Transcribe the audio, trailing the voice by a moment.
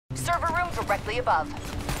Server room directly above.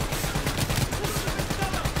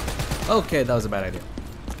 Okay, that was a bad idea.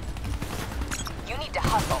 You need to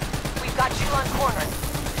hustle. We've got Julan cornered.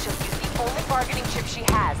 She'll use the only bargaining chip she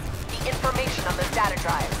has, the information on those data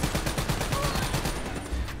drives.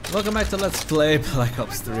 Welcome back to Let's Play Black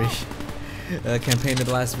Ops 3 campaign. In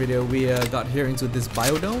the last video, we got here into this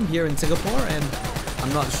biodome here in Singapore, and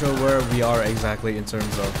I'm not sure where we are exactly in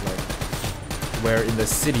terms of like where in the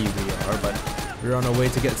city we are, but we're on our way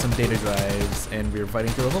to get some data drives, and we're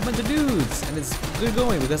fighting through a whole bunch of dudes, and it's good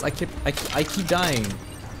going because I keep dying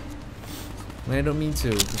when I don't mean to,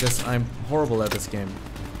 because I'm horrible at this game.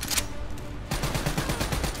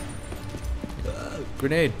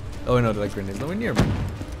 Grenade. Oh no, they're like grenades nowhere near me.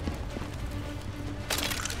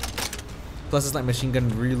 Plus it's like machine gun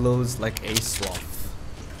reloads like a sloth.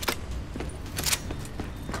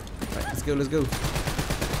 Alright, let's go, let's go.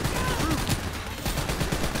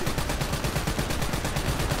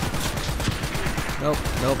 Nope,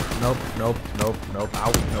 nope, nope, nope, nope, nope,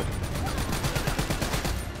 ow, nope.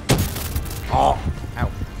 Oh,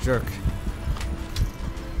 ow, jerk.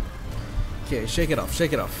 Okay, shake it off,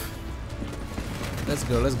 shake it off. Let's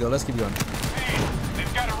go, let's keep going. Hey,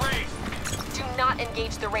 they've got a Wraith. Do not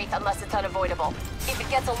engage the Wraith unless it's unavoidable. If it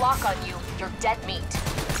gets a lock on you, you're dead meat.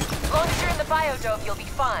 As long as you're in the biodome, you'll be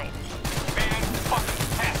fine.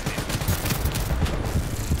 Fan-fucking-tastic.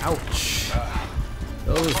 Ouch.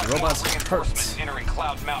 Those robots hurt. Entering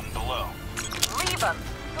Cloud Mountain below. Leave them.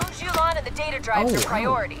 Go Julan and the data drives are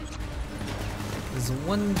priority. There's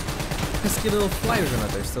one pesky little flyer gun out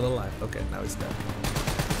there still alive. Okay, now he's dead.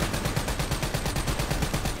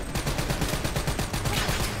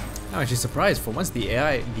 I'm actually surprised. For once, your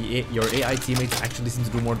AI teammates actually seem to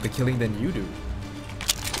do more of the killing than you do.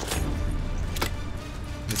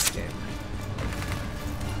 This game.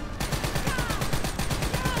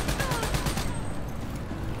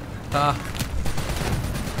 They're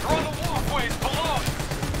on the walkways below.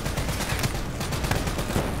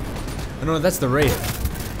 Oh no, that's the Wraith.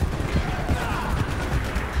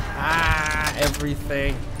 Ah,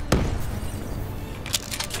 everything.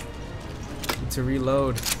 Need to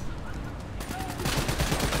reload.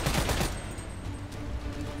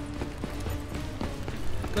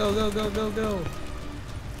 Go, go, go, go, go.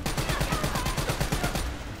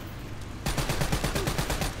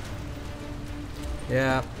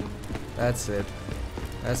 Yeah, that's it.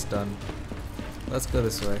 That's done. Let's go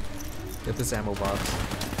this way. Get this ammo box.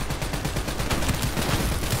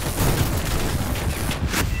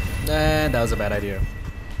 And that was a bad idea.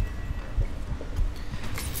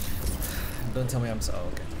 Don't tell me I'm so. Oh,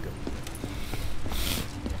 okay, good.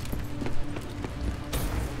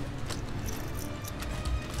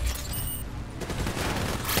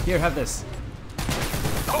 Here, have this.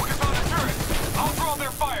 Focus on the turret. I'll draw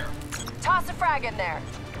their fire. Toss a frag in there.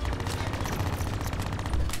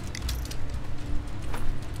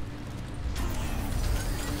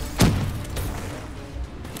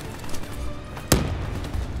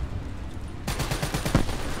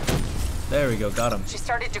 There we go, got him. She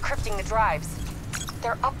started decrypting the drives.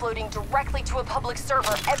 They're uploading directly to a public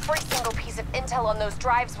server. Every single piece of intel on those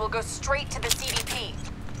drives will go straight to the CDP.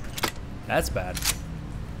 That's bad.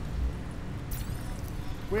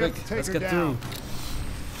 Quick, let's get through.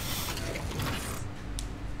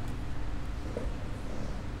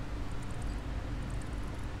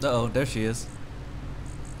 Uh-oh, there she is.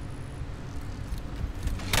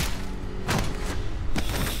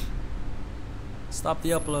 Stop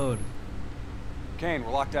the upload. Kane,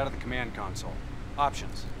 we're locked out of the command console.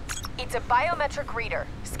 Options. It's a biometric reader.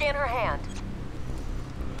 Scan her hand.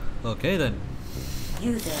 Okay then.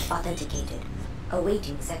 User authenticated.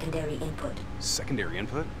 Awaiting secondary input. Secondary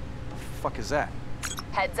input? The fuck is that?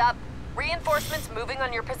 Heads up. Reinforcements moving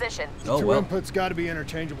on your position. Oh Two well. inputs got to be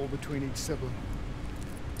interchangeable between each sibling.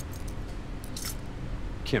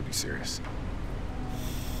 Can't be serious.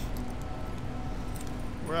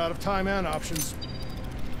 We're out of time and options.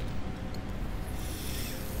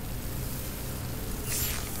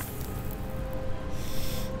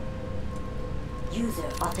 User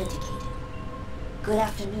authenticated. Good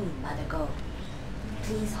afternoon, Mother Go.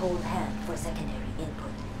 Please hold hand for secondary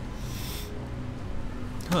input.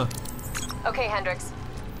 Huh. Okay, Hendricks.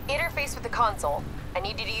 Interface with the console. I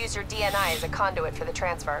need you to use your DNI as a conduit for the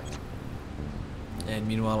transfer. And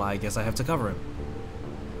meanwhile, I guess I have to cover him.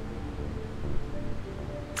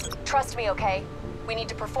 Trust me, okay? We need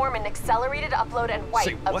to perform an accelerated upload and wipe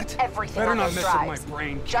Say of what? everything Better on not those mess with my drives.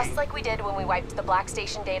 brain, Just Kane. like we did when we wiped the Black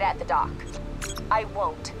Station data at the dock. I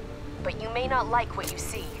won't, but you may not like what you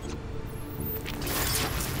see.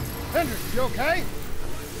 Hendricks, you okay?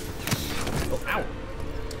 Oh, ow.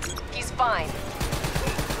 He's fine.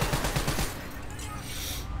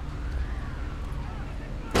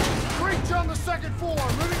 second floor.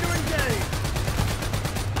 Moving to engage.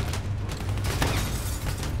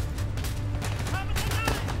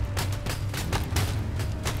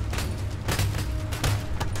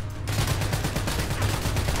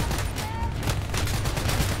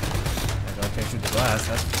 I can't shoot the glass,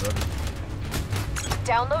 that's for sure.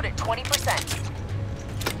 Download at 20%.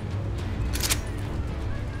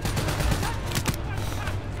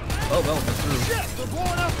 Oh, well, that's through. Shit! They're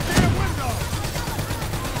blowing out the damn window.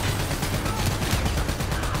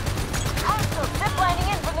 Hostile ziplining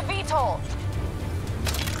in from the VTOL.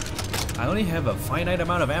 I only have a finite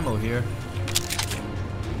amount of ammo here.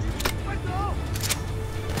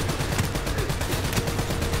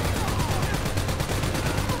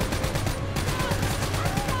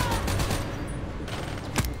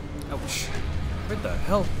 Ouch. Where the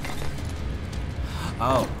hell?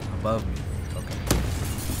 Oh, above me. Okay.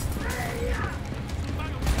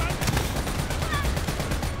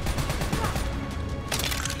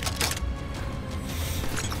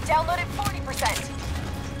 Download at 40%.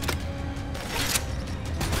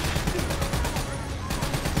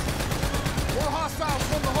 More hostiles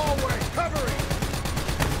from the hallway. Covering.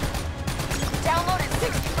 Download at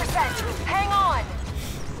 60%. Hang on.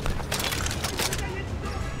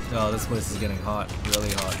 Oh, this place is getting hot, really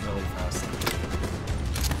fast.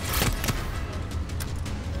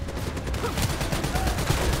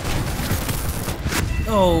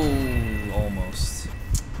 Oh, almost.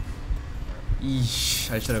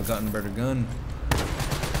 Eesh, I should have gotten a better gun.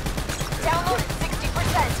 Download at 60%.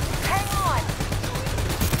 Hang on.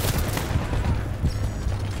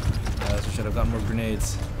 I should have gotten more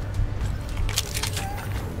grenades.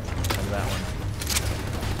 Have that one.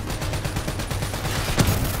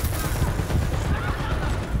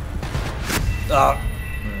 Ah.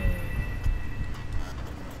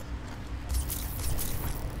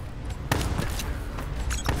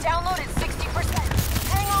 Download at 60%.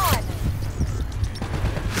 Hang on.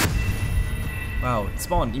 Wow, it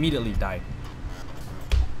spawned, immediately died.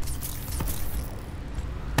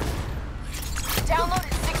 Download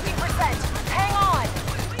at 60%. Hang on.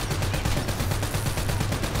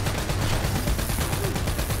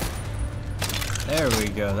 There we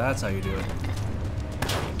go, that's how you do it.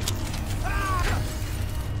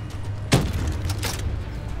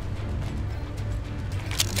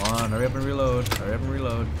 Come on, hurry up and reload, hurry up and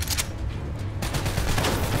reload.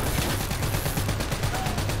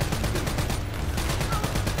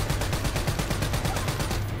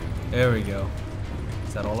 There we go.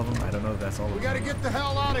 Is that all of them? I don't know if that's all of them. We gotta get the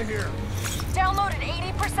hell out of here. Download at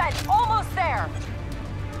 80%. Almost there.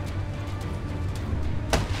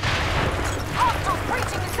 Hostiles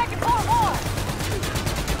breaching the second floor wall.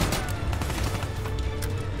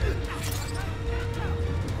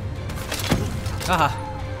 Haha.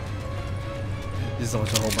 Just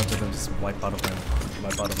watch a whole bunch of them just wipe out of them.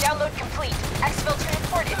 Wipe out of them. Download complete. Exfil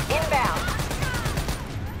transport is inbound.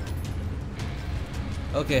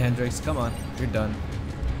 Okay, Hendrix, come on. You're done.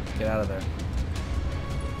 Get out of there.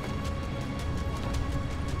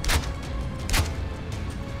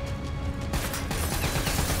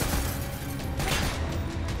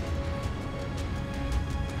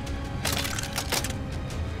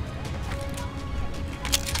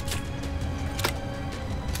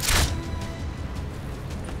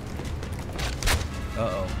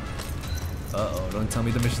 Uh-oh. Uh-oh, don't tell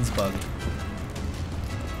me the mission's bugged.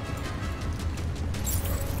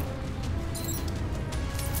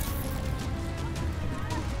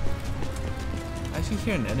 I actually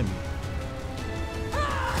hear an enemy.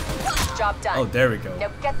 Job done. Oh, there we go. Now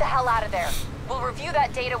get the hell out of there. We'll review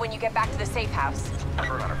that data when you get back to the safe house.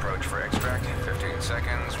 We're on approach for extract. 15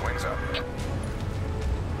 seconds. Wings up.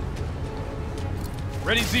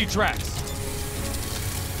 Ready Z-tracks.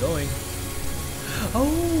 Going.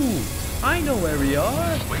 Oh, I know where we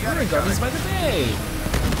are. We're in Gardens by the Bay.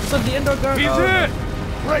 It's on the indoor garden. He's in.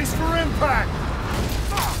 Brace for impact.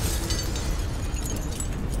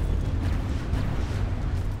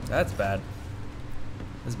 That's bad.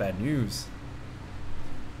 That's bad news.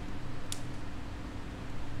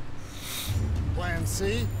 Plan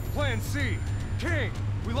C. Plan C. King,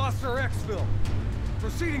 we lost our exfil.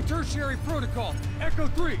 Proceeding tertiary protocol. Echo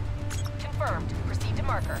 3. Confirmed. Proceed to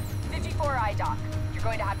marker. 54 IDOC. You're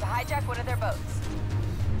going to have to hijack one of their boats.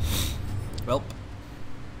 Well,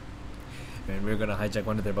 man, we're gonna hijack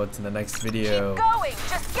one of their boats in the next video. Keep going.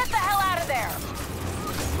 Just get the hell out of there.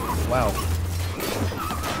 Wow.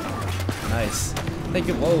 Nice. Thank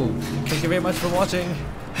you. Whoa. Thank you very much for watching.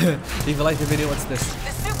 If you liked the video, what's this?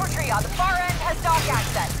 The super tree on the far end has dock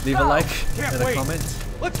access. Leave Go. a like Can't and a wait. comment.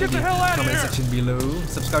 Let's in get the hell out of comment here. section below.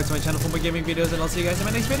 Subscribe to my channel for more gaming videos, and I'll see you guys in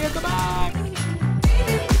my next video. Goodbye.